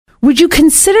Would you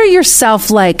consider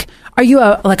yourself like, are you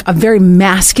a very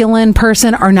masculine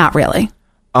person or not really?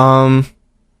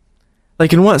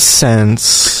 Like in what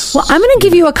sense? Well, I'm going to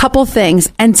give you a couple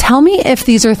things and tell me if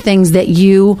these are things that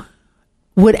you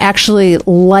would actually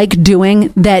like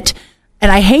doing that,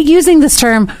 and I hate using this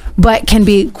term, but can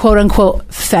be quote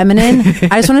unquote feminine.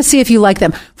 I just want to see if you like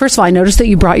them. First of all, I noticed that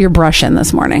you brought your brush in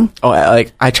this morning. Oh,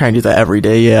 I try and do that every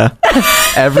day. Yeah.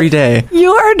 Every day.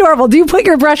 You are adorable. Do you put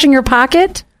your brush in your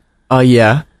pocket?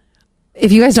 Yeah.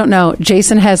 If you guys don't know,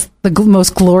 Jason has the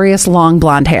most glorious long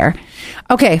blonde hair.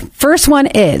 Okay. First one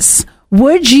is,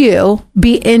 would you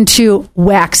be into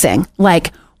waxing?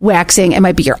 Like waxing, it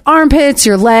might be your armpits,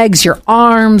 your legs, your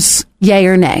arms, yay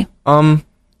or nay?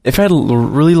 If I had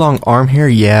really long arm hair,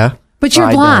 yeah. But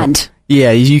you're blonde.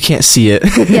 Yeah, you can't see it.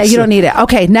 Yeah, you don't need it.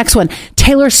 Okay, next one.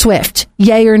 Taylor Swift,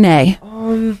 yay or nay?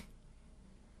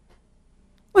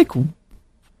 Like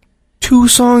 2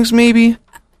 songs maybe.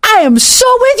 I am so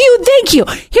with you. Thank you.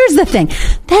 Here's the thing.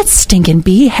 That stinking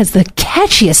bee has the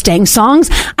catchiest dang songs.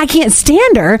 I can't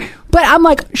stand her, but I'm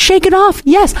like, shake it off.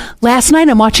 Yes. Last night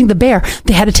I'm watching The Bear.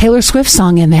 They had a Taylor Swift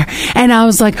song in there. And I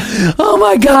was like, oh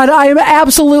my God, I am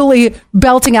absolutely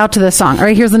belting out to this song. All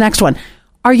right, here's the next one.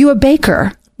 Are you a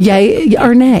baker? Yay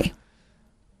or nay?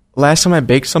 Last time I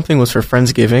baked something was for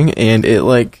Friendsgiving, and it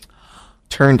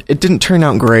didn't turn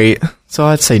out great. So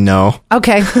I'd say no.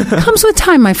 Okay. Comes with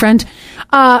time, my friend.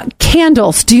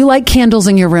 Candles. Do you like candles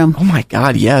in your room? Oh my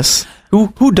God, yes.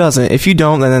 Who doesn't? If you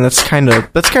don't, then that's kind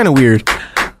of weird.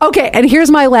 Okay, and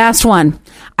here's my last one.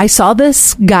 I saw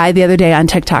this guy the other day on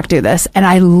TikTok do this, and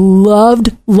I loved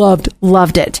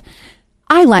it.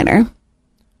 Eyeliner.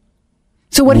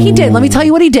 So what he did, let me tell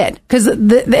you what he did, because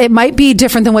it might be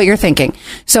different than what you're thinking.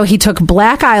 So he took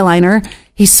black eyeliner,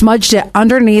 he smudged it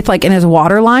underneath, like in his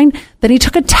waterline. Then he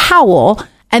took a towel,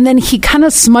 and then he kind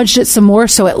of smudged it some more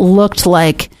so it looked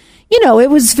like, it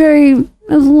was a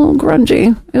little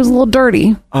grungy. It was a little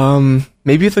dirty.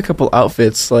 Maybe with a couple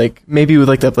outfits, like maybe with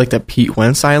like that Pete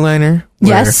Wentz eyeliner.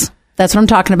 Yes, that's what I'm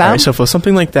talking about. All right, so for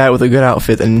something like that with a good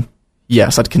outfit, then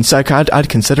yes, I'd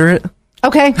consider it.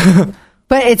 Okay.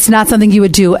 But it's not something you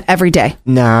would do every day.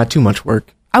 Nah, too much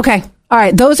work. Okay. All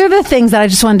right. Those are the things that I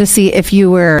just wanted to see if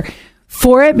you were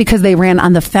for it because they ran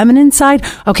on the feminine side.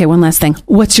 Okay. One last thing.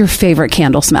 What's your favorite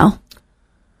candle smell?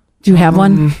 Do you have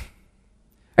one?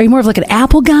 Are you more of like an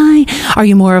apple guy? Are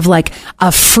you more of like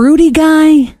a fruity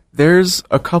guy? There's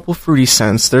a couple fruity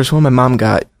scents. There's one my mom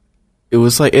got.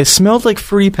 It smelled like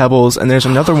Fruity Pebbles. And there's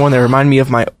another one that reminded me of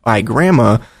my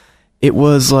grandma. It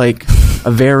was like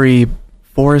a very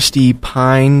foresty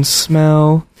pine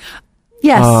smell.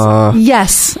 Yes.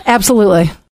 Yes, absolutely.